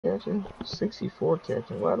catching, 64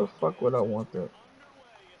 catching. Why the fuck would I want that?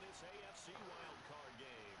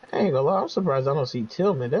 I ain't gonna lie, I'm surprised I don't see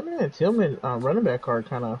Tillman. That man Tillman running back card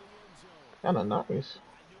kind of nice.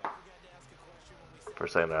 For a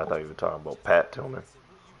second, I thought you were talking about Pat Tillman.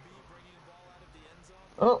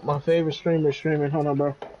 Oh, my favorite streamer streaming. Hold on,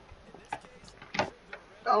 bro.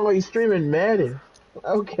 Oh, he's streaming Madden.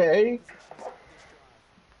 Okay.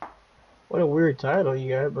 What a weird title you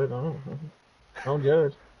got, but don't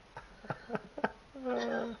judge.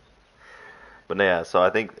 But yeah, so I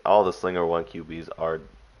think all the Slinger One QBs are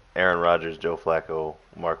Aaron Rodgers, Joe Flacco,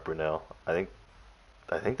 Mark Brunell. I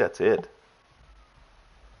think that's it.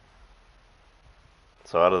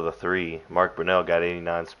 So out of the three, Mark Brunell got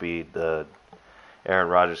 89 speed. The Aaron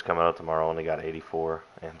Rodgers coming out tomorrow only got 84,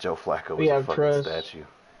 and Joe Flacco We was a have fucking trust. statue.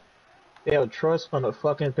 They have trust from the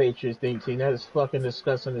fucking Patriots team. That is fucking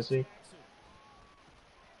disgusting to see.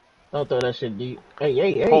 Don't throw that shit deep. Hey,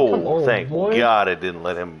 come Oh, on, thank boy. God it didn't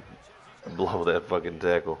let him blow that fucking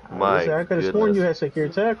tackle. My Listen, I could have sworn goodness. you had secure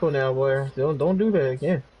tackle now, boy. Don't do that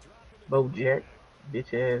again. Bojack,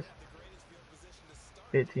 bitch ass.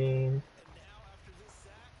 15.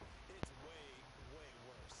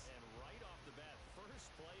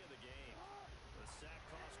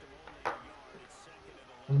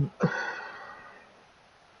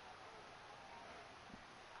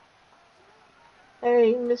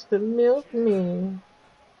 Hey, Mr. Milkman.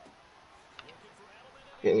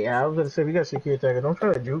 Yeah, I was gonna say we got secure tackle. Don't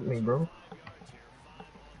try to juke me, bro.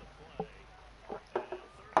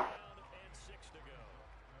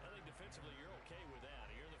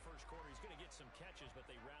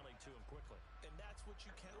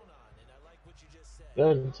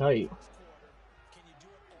 Good and tight.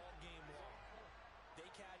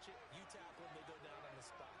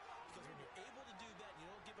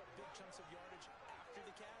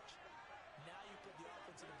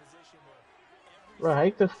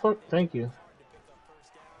 Right, the fuck? Thank you.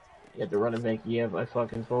 You had the running back. Yeah, I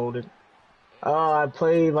fucking folded. Oh, I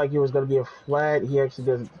played like it was gonna be a flat. He actually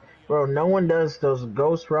does. Bro, no one does those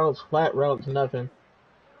ghost routes, flat routes, nothing.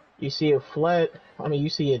 You see a flat. I mean, you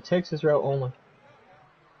see a Texas route only.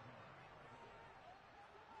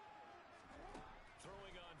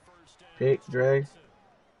 Pick, drag.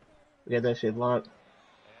 We got that shit locked.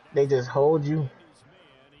 They just hold you.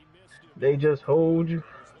 They just hold you.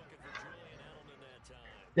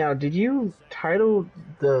 Now, did you title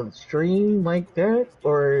the stream like that,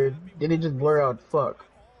 or did it just blur out fuck?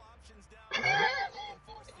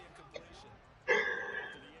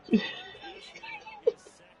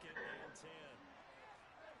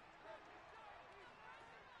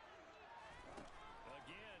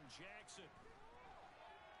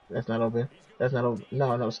 That's not open. That's not open.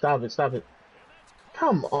 No, stop it, stop it.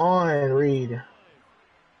 Come on, Reed.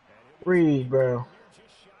 Reed, bro.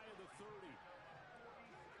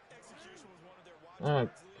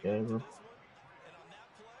 Okay, bro.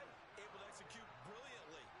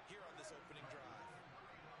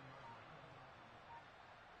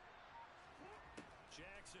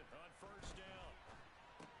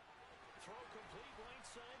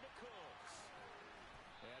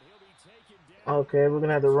 Okay, we're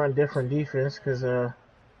gonna have to run different defense, cause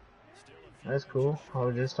that's cool. I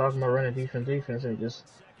was just talking about running defense and just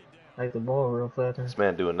like the ball real fast. This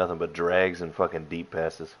man doing nothing but drags and fucking deep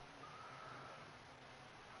passes.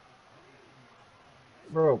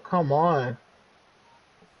 Bro, come on.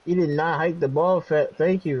 You did not hike the ball fat.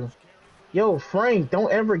 Thank you. Yo, Frank,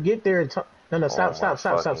 don't ever get there in time. No, Oh stop, my stop,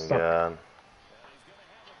 stop, stop, fucking stop. god.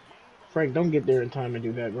 Frank, don't get there in time and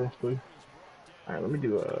do that, bro, please. All right, let me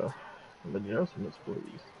do some adjustments,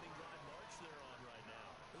 please.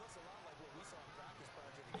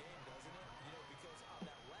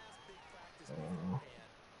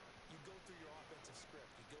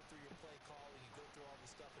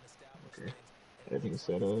 Okay, everything's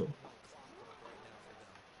set up.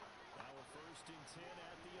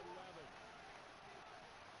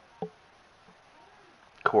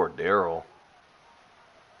 Cordero.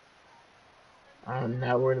 I'm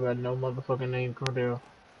not worried about no motherfucking name, Cordell.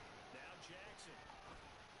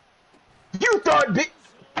 You thought, bitch!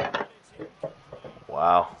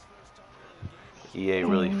 Wow. EA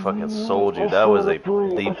really fucking sold you. I That was saw the play.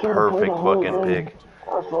 the I saw the play the perfect whole fucking way. pick.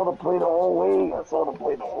 I saw the play the whole way. I saw the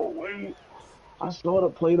play the whole way. I saw the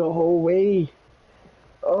play the whole way.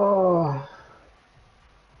 Oh.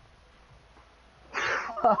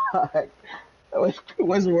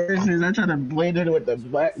 What's worse is I try to blend in with the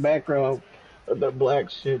black background of the black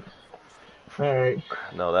shit. Alright.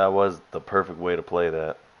 No, that was the perfect way to play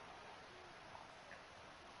that.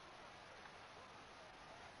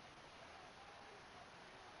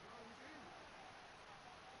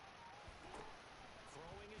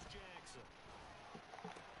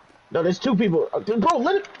 No, there's two people. Bro,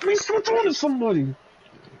 let me switch on to somebody.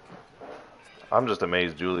 I'm just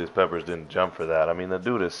amazed Julius Peppers didn't jump for that. I mean, the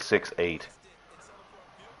dude is 6'8".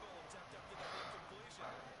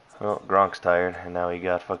 Well, Gronk's tired, and now he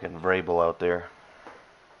got fucking Vrabel out there.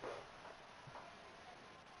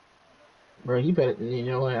 Bro, he better. You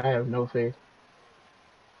know what? I have no faith.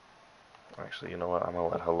 Actually, you know what? I'm gonna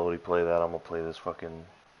let Haloti play that. I'm gonna play this fucking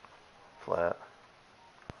flat.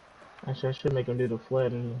 Actually, I should make him do the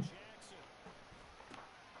flat. And...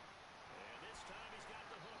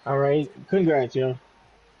 All right, congrats, yo.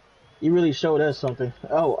 You really showed us something.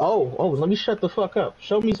 Oh! Let me shut the fuck up.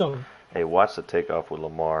 Show me something. Hey, watch the takeoff with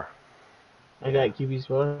Lamar. I got QB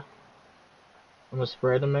spot. I'm gonna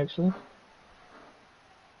spread them actually.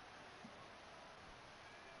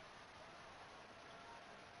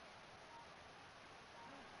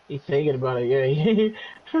 He's thinking about it,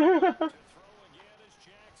 yeah.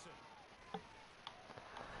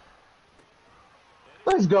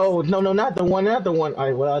 Let's go. No, not the one, not the one. All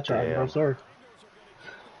right, well, I'll try, bro. Damn. Sorry.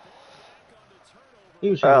 He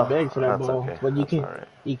was trying to Oh, beg for that that's ball, okay. but That's alright.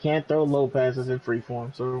 you can't throw low passes in free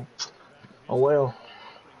form. So, oh well.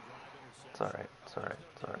 It's alright. It's alright.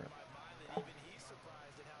 It's alright.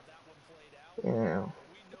 Yeah,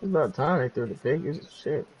 it's about time they threw the pick. It's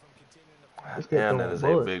shit. Let's get Damn, that throwing is a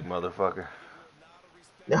bullets. big motherfucker.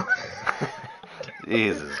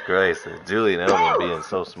 Jesus Christ, Julian Edelman being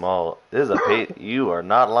so small. This is a you are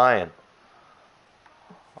not lying.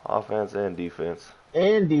 Offense and defense.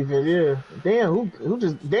 And defense, yeah. Damn, who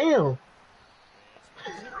just damn?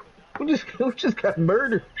 Who just got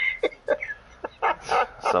murdered?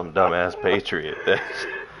 Some dumbass Patriot.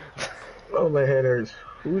 Oh, my head hurts.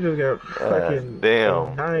 Who just got fucking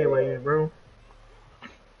damn. annihilated, bro?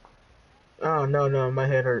 Oh no, my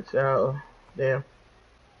head hurts. Oh, damn.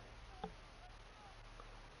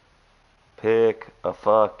 Pick a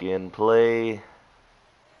fucking play.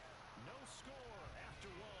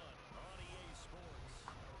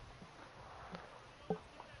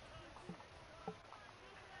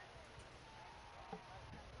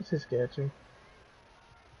 What's his catching?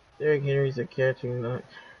 Derrick Henry's a catching. I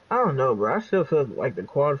don't know, bro. I still feel like the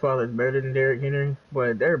quad father is better than Derrick Henry,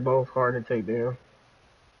 but they're both hard to take down.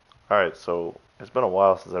 Alright, so it's been a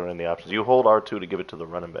while since I ran the options. You hold R2 to give it to the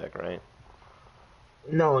running back, right?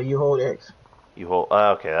 No, you hold X. You hold.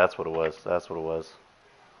 Okay, that's what it was. That's what it was.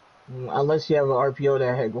 Unless you have an RPO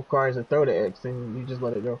that requires a throw to X, then you just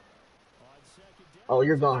let it go. Oh,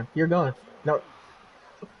 you're gone. You're gone. No.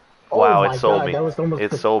 Oh Wow, my it sold God, me. that was almost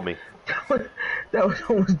It sold me. that was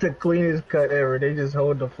almost the cleanest cut ever. They just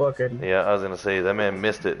hold the fuck out of you. Yeah, I was gonna say that man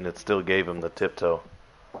missed it, and it still gave him the tiptoe.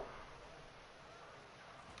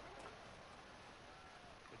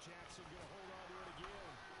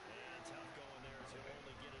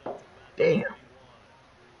 Damn.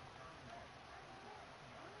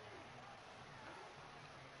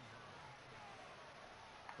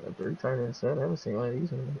 A 3 tight end set. I haven't seen one of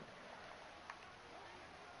these in a minute.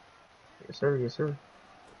 Yes, sir. Yes, sir.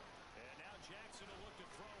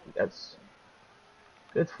 That's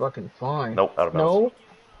good fucking fine. Nope, out of bounds. No.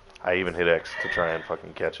 I even hit X to try and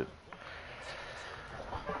fucking catch it.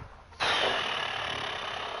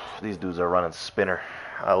 These dudes are running spinner.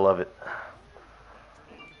 I love it.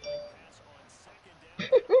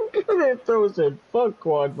 That throw said, fuck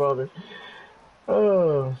quad father.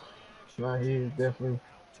 Oh. Nah, he's definitely.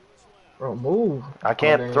 Bro, move. I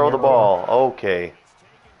can't throw the ball. Okay.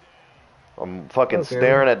 I'm fucking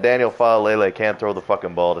staring at Daniel Faalele. Can't throw the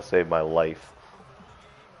fucking ball to save my life.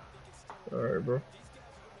 Alright, bro.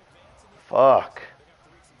 Fuck.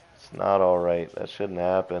 It's not alright. That shouldn't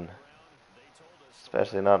happen.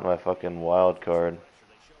 Especially not in my fucking wild card.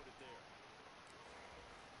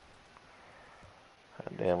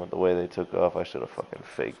 God damn it, the way they took off, I should have fucking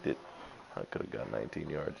faked it. I could have got 19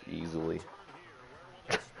 yards easily.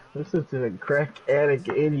 Listen to the crack addict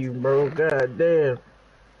in you, bro. God damn.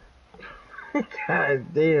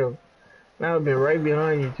 God damn. Now I've been right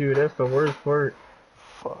behind you, too. That's the worst part.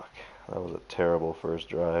 Fuck. That was a terrible first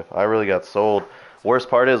drive. I really got sold. Worst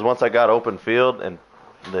part is, once I got open field and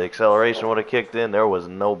the acceleration would have kicked in, there was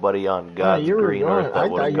nobody on God's green earth that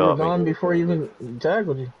would have I thought you were got gone me. before he even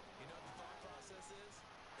tackled you.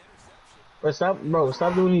 But stop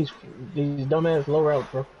doing these dumbass low routes,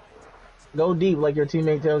 bro. Go deep like your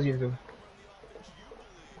teammate tells you to.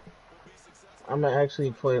 I'm gonna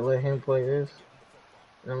actually let him play this.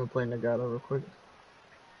 And I'm gonna play Nagata real quick.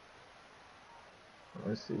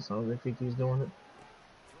 Let's see something if he keeps doing it.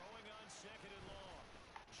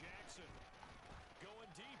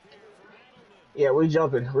 Yeah, we're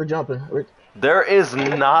jumping. There is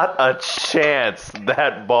not a chance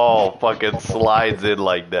that ball fucking slides in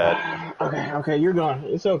like that. Okay, you're gone.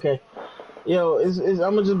 It's okay. Yo, I'm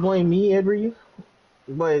gonna just blame me, Edry.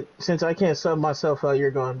 But since I can't sub myself out,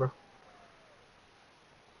 you're gone, bro.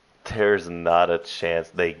 There's not a chance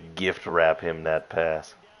they gift wrap him that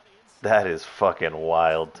pass. That is fucking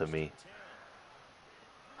wild to me.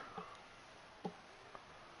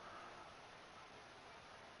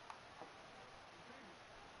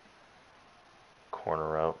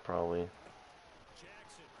 Corner out, probably.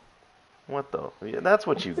 What the? Yeah, that's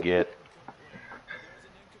what you get.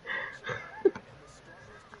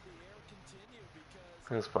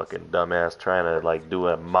 This fucking dumbass trying to like do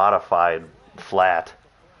a modified flat.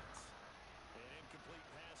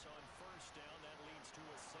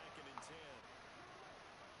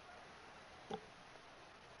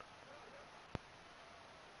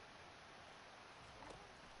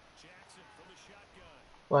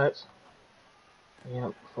 What?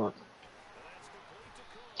 Yep, fuck.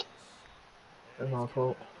 That's my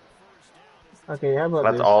fault. Okay, how about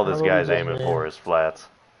That's this? all How this about we guy's just aiming for is flats.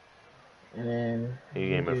 And then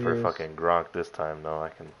He aiming for fucking Gronk this time though.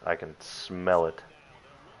 I can smell it.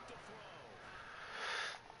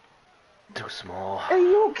 Too small. Hey,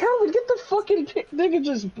 yo, Calvin, get the fucking nigga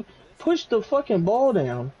just push the fucking ball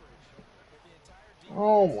down.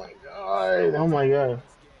 Oh my god. Oh my god.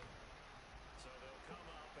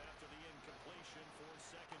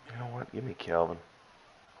 You know what? Give me Calvin.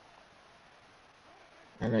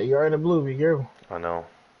 And you're in the blue, be careful. I know.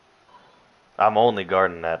 I'm only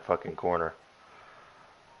guarding that fucking corner.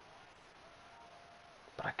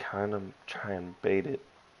 But I kind of try and bait it.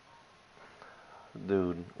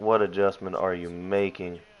 Dude, what adjustment are you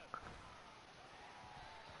making?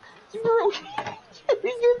 Bro,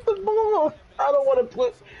 get the ball. I don't want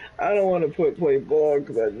to play ball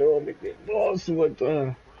because I know I'm gonna get balls so much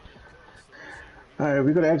time. Alright,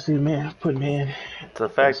 we're gonna actually put man. The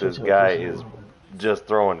fact this guy is just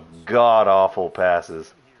throwing god awful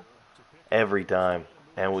passes every time,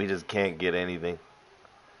 and we just can't get anything.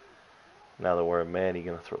 Now that we're a man, he's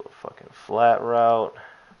gonna throw the fucking flat route.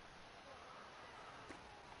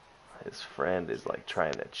 His friend is like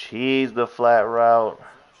trying to cheese the flat route.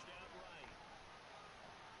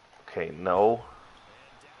 Okay, no.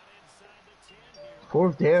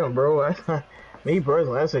 Fourth down, bro. Me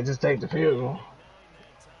personally, I say just take the field goal.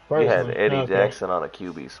 You had Eddie Jackson on a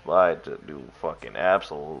QB slide to do fucking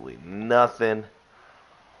absolutely nothing.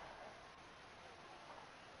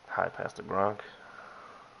 High pass to Gronk.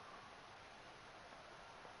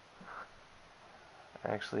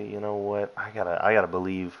 Actually, you know what? I gotta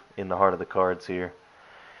believe in the heart of the cards here.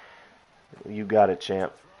 You got it,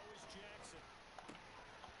 champ.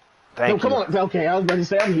 Thank you. Come on. Okay, I was about to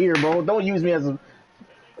say I'm here, bro. Don't use me as a.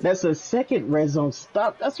 That's a second red zone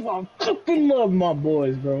stop. That's why I fucking love my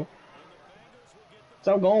boys, bro.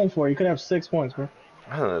 Stop going for it. You could have 6 points, bro.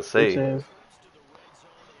 I was gonna say.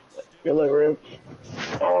 Good luck, Rip.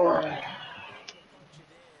 Oh.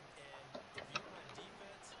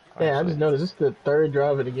 Yeah, I just noticed this is the third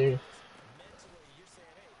drive of the game.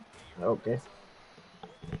 Okay.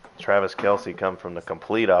 Travis Kelce come from the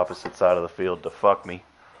complete opposite side of the field to fuck me.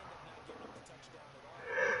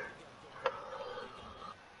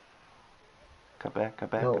 Come back. Come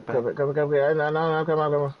back. No, come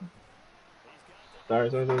on. Sorry.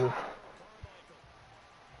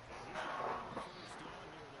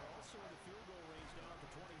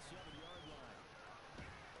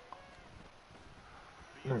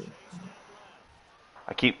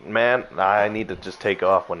 I need to just take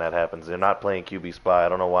off when that happens. They're not playing QB spy. I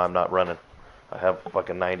don't know why I'm not running. I have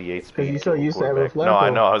fucking 98 speed. Because you so used to having a flat. No, I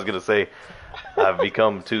know. I was gonna say I've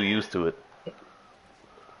become too used to it.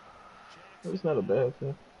 It's not a bad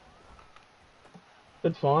thing.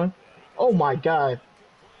 It's fine. Oh my god.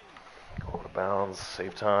 Go to bounds,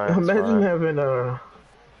 save time. Imagine having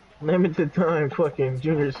limited time fucking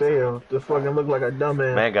Junior Seau to fucking look like a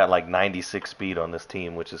dumbass. Man got like 96 speed on this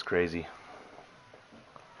team, which is crazy.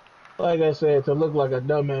 Like I said, to look like a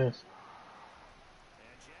dumbass.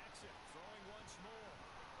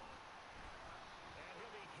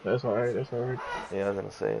 That's alright. Yeah, I was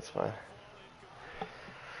gonna say it's fine.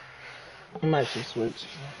 I might just switch.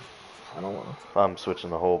 I don't want to. I'm switching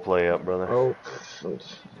the whole play up, brother. Oh,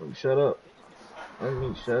 shut up. Let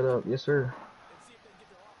me shut up. Yes, sir.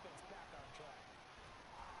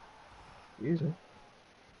 Excuse me.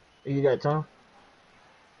 You got time?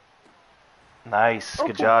 Nice.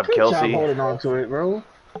 Good job, Kelce. Good job holding on to it, bro.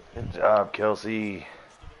 Good job, Kelce.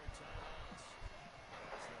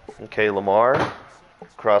 Okay, Lamar.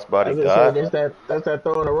 Crossbody dot. That's that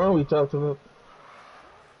throw in the run we talked about.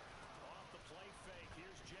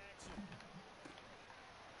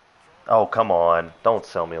 Oh, come on. Don't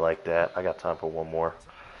sell me like that. I got time for one more.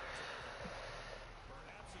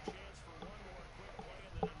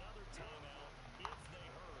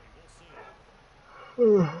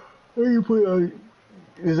 Where you put?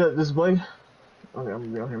 Is that this play? Okay, I'm gonna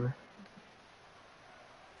be on here, man.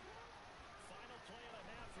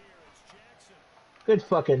 Good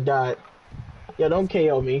fucking dot. Yo, don't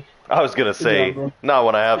KO me. I was gonna Good job, say, bro. not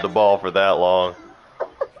when I have the ball for that long.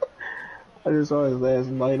 I just saw his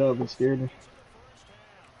ass light up and scared me.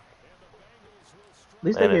 At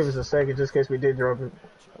least they Man gave is us a second just in case we did drop it.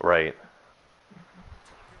 right.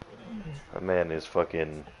 That man is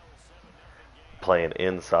fucking playing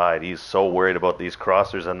inside. He's so worried about these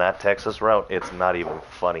crossers and that Texas route. It's not even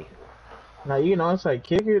funny. Now you can onside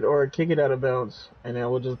kick it or kick it out of bounds, and then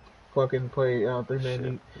we'll just fucking play 3-man Shit.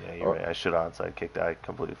 deep. Yeah, you're Oh, right. I should have onside kicked that. I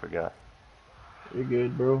completely forgot. you're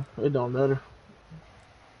good, bro. It don't matter.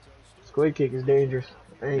 Squid kick is dangerous.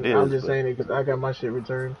 It I'm is, just but saying it because I got my shit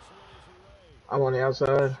returned. I'm on the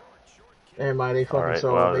outside. Never mind, they all fucking right.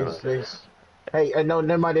 Well, sold. Hey, no,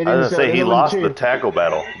 never mind. They I didn't was gonna sell. say They he didn't win the lost the cheer. tackle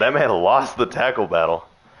battle. That man lost the tackle battle.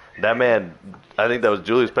 That man, I think that was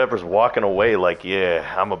Julius Peppers walking away like,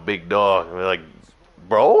 yeah, I'm a big dog. And we're like,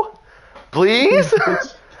 bro, please.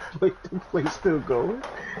 The play's still going.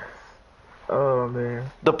 Oh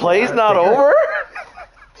man, The play's I not think over.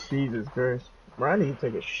 Jesus Christ, bro, I need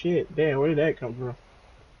to take a shit. Damn, where did that come from?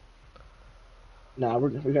 Nah,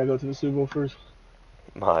 we gotta go to the Super Bowl first.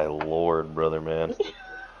 My lord, brother, man.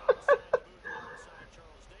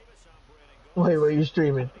 Wait, you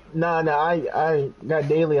streaming? Nah, I got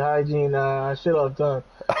daily hygiene. I shit all the time.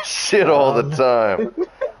 I shit all the time.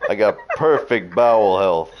 I got perfect bowel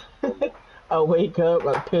health. I wake up,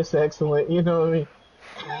 I piss excellent. You know what I mean?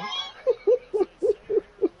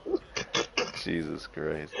 Jesus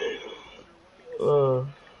Christ. Uh,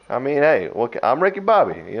 I mean, hey, I'm Ricky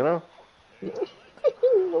Bobby, you know?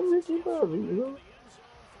 I'm Ricky Bobby, you know?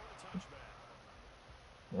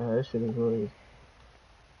 Yeah, that shit is weird.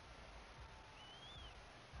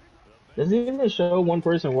 Does it even show one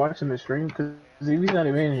person watching the stream? Because if he's not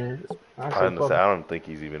even in here, I say I fuck him. don't think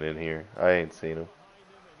he's even in here. I ain't seen him.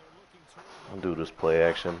 I'll do this play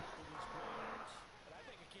action.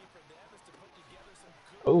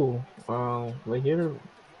 Oh, late hitter.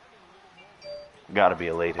 Gotta be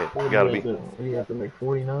a late hit. What do Gotta be. you have to make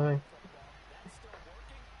 49?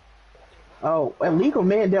 Oh, illegal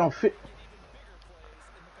man down fit.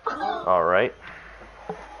 All right.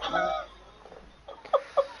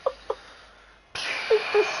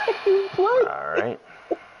 It's the same play. All right.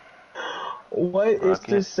 What? It's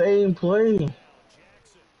Okay. the same play.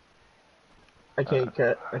 I can't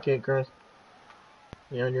cut. I can't cross.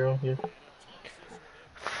 You're on your own here.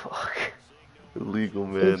 Fuck. Illegal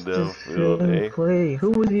man It's the downfield, same eh? play.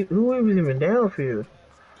 Who was even downfield?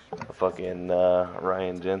 Fucking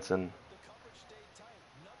Ryan Jensen.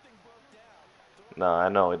 No, I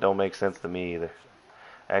know. It don't make sense to me either.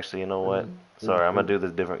 Actually, you know what? Sorry, I'm gonna do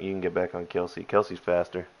this different. You can get back on Kelsey. Kelsey's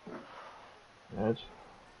faster. That's,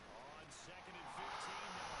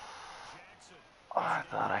 Oh, I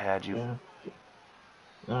thought I had you. yeah.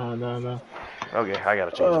 No. Okay, I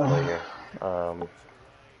gotta change the play here.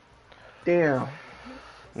 Damn.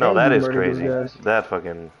 No, And that you is murdered those crazy. guys.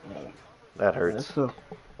 That hurts. That's tough.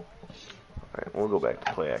 Alright, we'll go back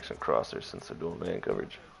to play action crossers since they're doing man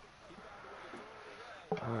coverage.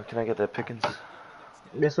 Can I get that Pickens?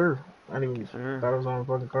 Yes, sir. I didn't even Sir. thought I was on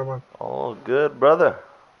fucking carbine. All good, brother.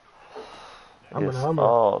 I'm It's an hummer.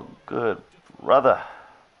 all good, brother.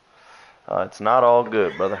 It's not all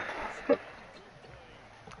good, brother.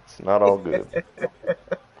 It's not all good.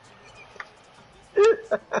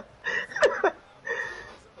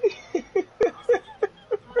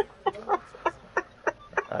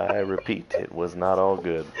 I repeat, it was not all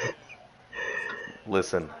good.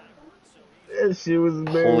 Listen, That shit was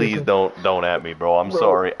embarrassing. please don't at me, bro. I'm Bro,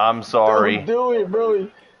 sorry. I'm sorry. Don't do it, bro.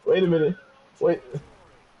 Wait a minute. Wait.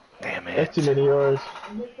 Damn it. That's too many yards.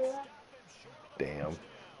 Damn.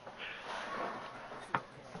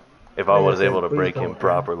 If I Man was said, able to "Please break him don't, man."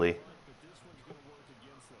 properly.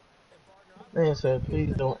 Man said,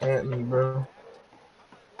 please don't at me, bro.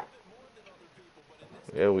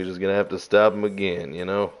 Yeah, we just gonna have to stop him again, you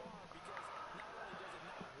know?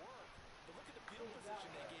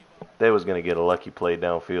 They was gonna get a lucky play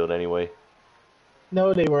downfield anyway.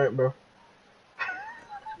 No, they weren't, bro.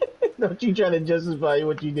 Don't you try to justify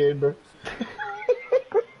what you did, bro.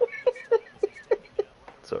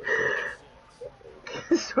 Sorry,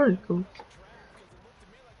 coach. Sorry, coach.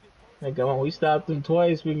 Hey, come on, we stopped them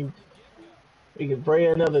twice. We can pray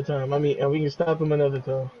another time. I mean, and we can stop them another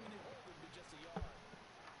time.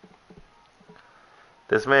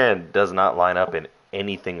 This man does not line up in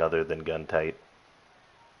anything other than gun tight.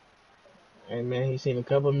 And man, he's seen a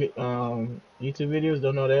couple of YouTube videos.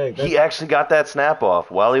 Don't know that. He actually got that snap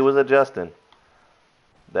off while he was adjusting.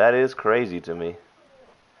 That is crazy to me.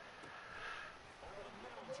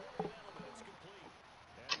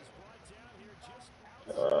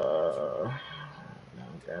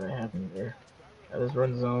 Gotta happen there. That is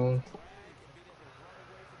run zone.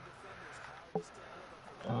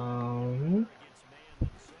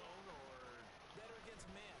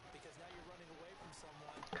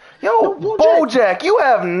 Yo, Bojack, you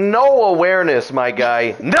have no awareness, my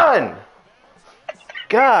guy. None.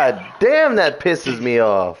 God damn, that pisses me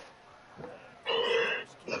off.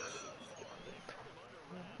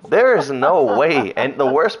 There is no way. And the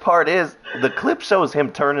worst part is, the clip shows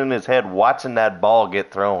him turning his head, watching that ball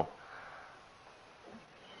get thrown.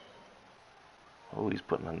 Oh, he's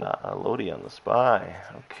putting a Lodi on the spy.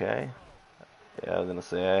 Okay. Yeah, I was going to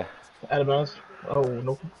say. Out of bounds. Oh,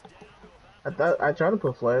 no. I tried to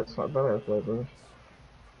put flats. I thought I had flat, bro.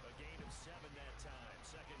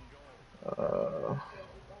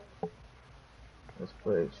 Let's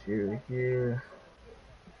put you here.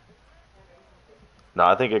 No,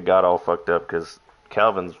 I think it got all fucked up because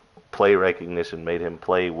Calvin's play recognition made him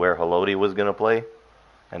play where Haloti was going to play.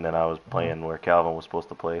 And then I was playing where Calvin was supposed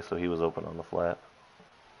to play, so he was open on the flat.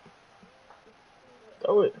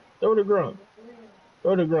 Throw it. Throw the grunt.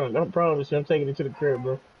 Throw the grunt. Don't promise you. I'm taking it to the crib,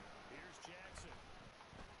 bro.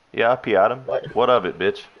 Yeah, I PI'd him. What of it,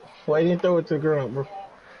 bitch? Why you didn't throw it to the grunt, bro?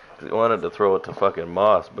 He wanted to throw it to fucking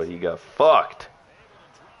Moss, but he got fucked.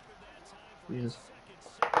 Jesus.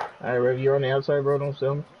 Alright, Rev, you're on the outside, bro. Don't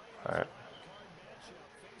sell me. Alright.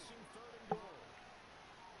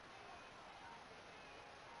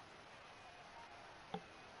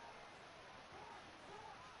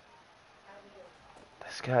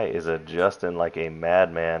 This guy is adjusting like a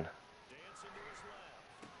madman.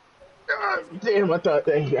 God damn, I thought,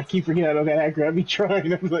 hey, I keep forgetting I don't got accurate. I be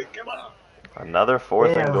trying. I was like, come on. Another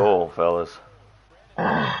fourth and goal, fellas.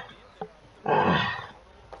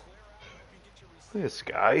 This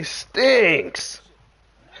guy stinks.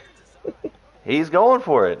 He's going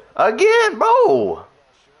for it. Again, bro.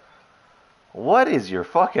 What is your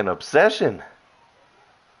fucking obsession?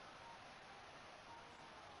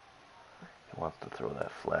 He wants to throw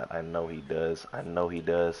that flat. I know he does. I know he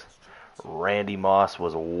does. Randy Moss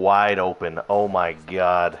was wide open. Oh my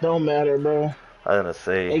god. Don't matter, bro. I was gonna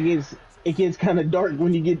say. It gets kind of dark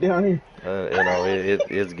when you get down here. You know,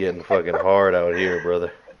 it's getting fucking hard out here,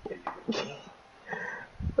 brother.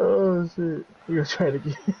 Oh shit! You're trying to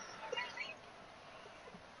get.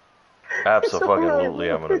 Absolutely,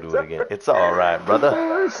 I'm gonna do it again. It's all right,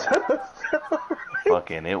 brother.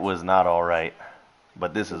 Fucking, it was not all right,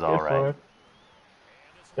 but this is all right.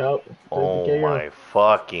 Yep. Oh my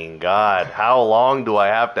fucking god! How long do I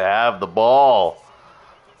have to have the ball?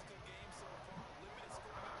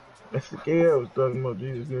 That's the kid I was talking about.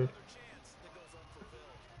 Jesus, good.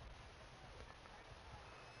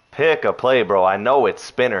 Pick a play, bro. I know it's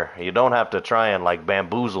spinner. You don't have to try and like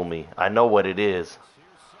bamboozle me. I know what it is.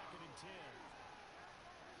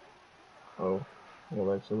 Oh,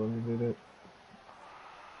 well, actually, let me do that.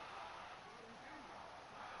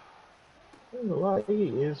 There's a lot. He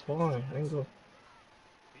is fine.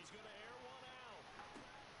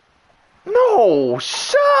 No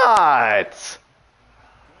shots.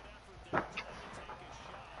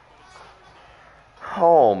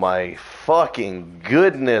 Oh my fucking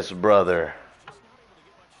goodness, brother.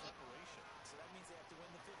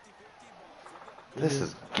 This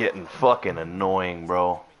is getting fucking annoying,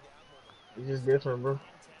 bro. It's just different, bro.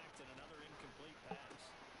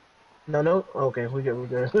 No. Okay, we good. I'm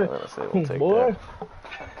gonna say we'll take boy. that.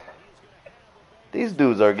 These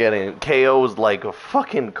dudes are getting KOs like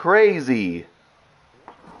fucking crazy.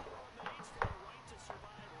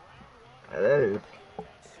 That is.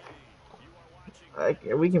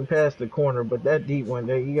 We can pass the corner, but that deep one,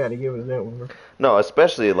 there, you got to give us that one, bro. No,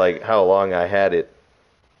 especially like how long I had it.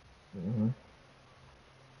 Mm-hmm.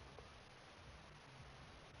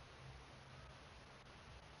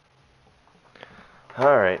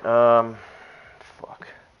 All right, fuck.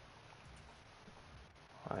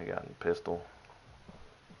 I got a pistol.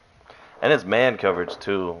 And it's man coverage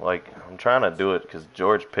too. Like, I'm trying to do it because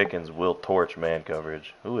George Pickens will torch man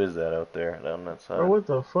coverage. Who is that out there down that side? Bro, what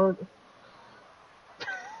the fuck?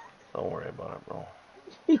 Don't worry about it, bro.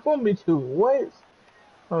 You want me to what?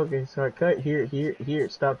 Okay, sorry. Cut here.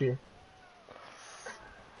 Stop here.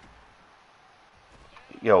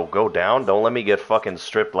 Yo, go down. Don't let me get fucking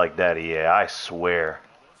stripped like that, yeah, I swear.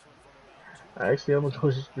 Actually, I'm gonna go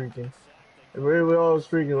streaking. We're all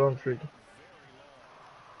streaking while I'm streaking.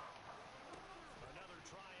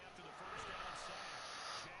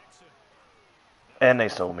 And they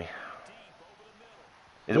sold me.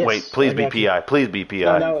 Yes, Wait, please I be got you. PI. Please be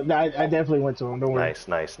PI. No, I definitely went to him. Don't worry. Nice,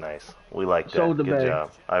 nice, nice. We like Sold that. the Good bag.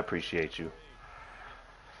 job. I appreciate you.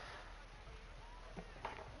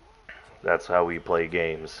 That's how we play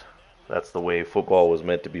games. That's the way football was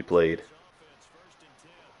meant to be played.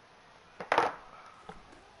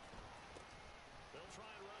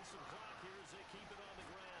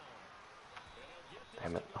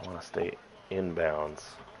 Damn it, I want to stay inbounds.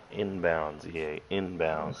 Inbounds, EA.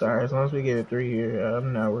 Inbounds. Sorry, as long as we get a 3 here,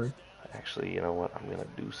 I'm not worried. Actually, you know what? I'm going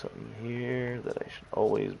to do something here that I should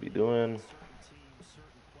always be doing.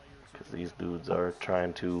 Because these dudes are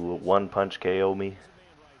trying to one-punch KO me.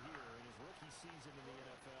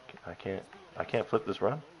 I can't flip this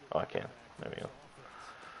run? Oh, I can. There we go.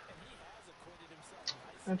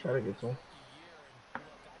 I try to get to him.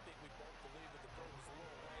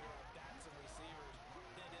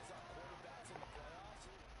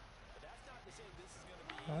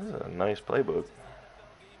 This is a nice playbook.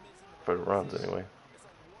 For the runs, anyway.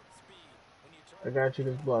 I got you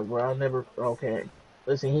this block, bro. I'll never. Okay.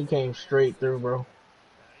 Listen, he came straight through, bro.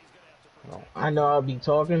 No. I know I'll be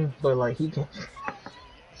talking, but like he can.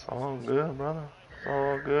 It's all good, brother. It's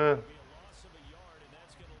all good.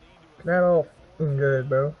 Not all good,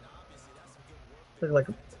 bro. Look like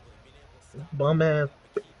a bum ass,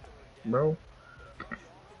 bro.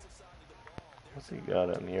 What's he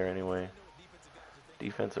got in here anyway?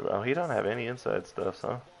 Defensive. Oh, he don't have any inside stuff,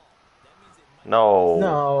 huh? No.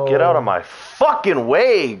 No. Get out of my fucking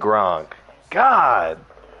way, Gronk. God.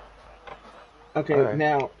 Okay, right.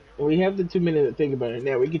 now we have the 2 minutes to think about it.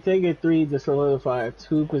 Now we can take a 3 to solidify a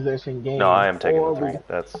 2-possession game. No, I am taking or the 3.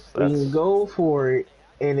 That's. We can go for it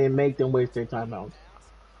and then make them waste their timeouts.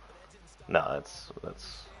 No,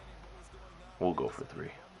 that's. We'll go for 3.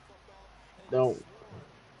 Don't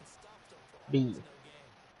be.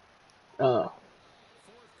 A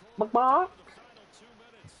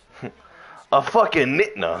fucking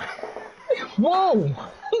nitna. Whoa!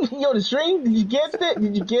 Yo, the string, did you get it?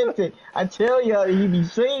 Did you get it? I tell y'all, you be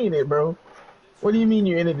saying it, bro. What do you mean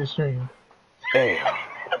you entered the stream? Damn.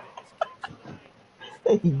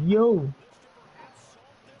 Hey, yo.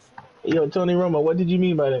 Yo, Tony Romo, what did you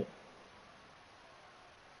mean by that?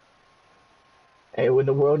 Hey, when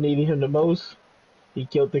the world needed him the most, he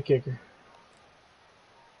killed the kicker.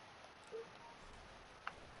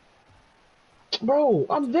 Bro,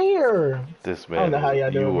 I'm there. This man,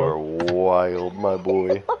 doing, you are wild, my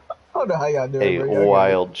boy. I don't know how y'all doing, A bro.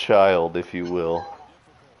 wild child, if you will.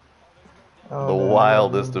 The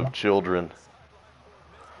wildest of children.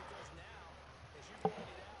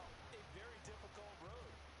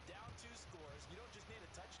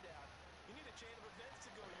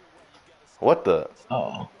 What the?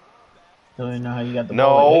 Oh. Don't even know how you got the No.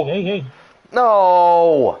 ball. Hey.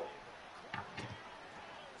 No.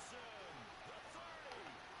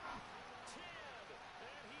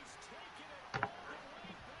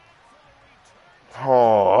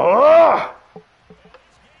 Oh.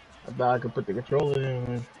 I thought I could put the controller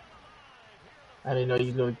in. I didn't know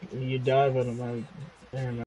you dive on him. Damn.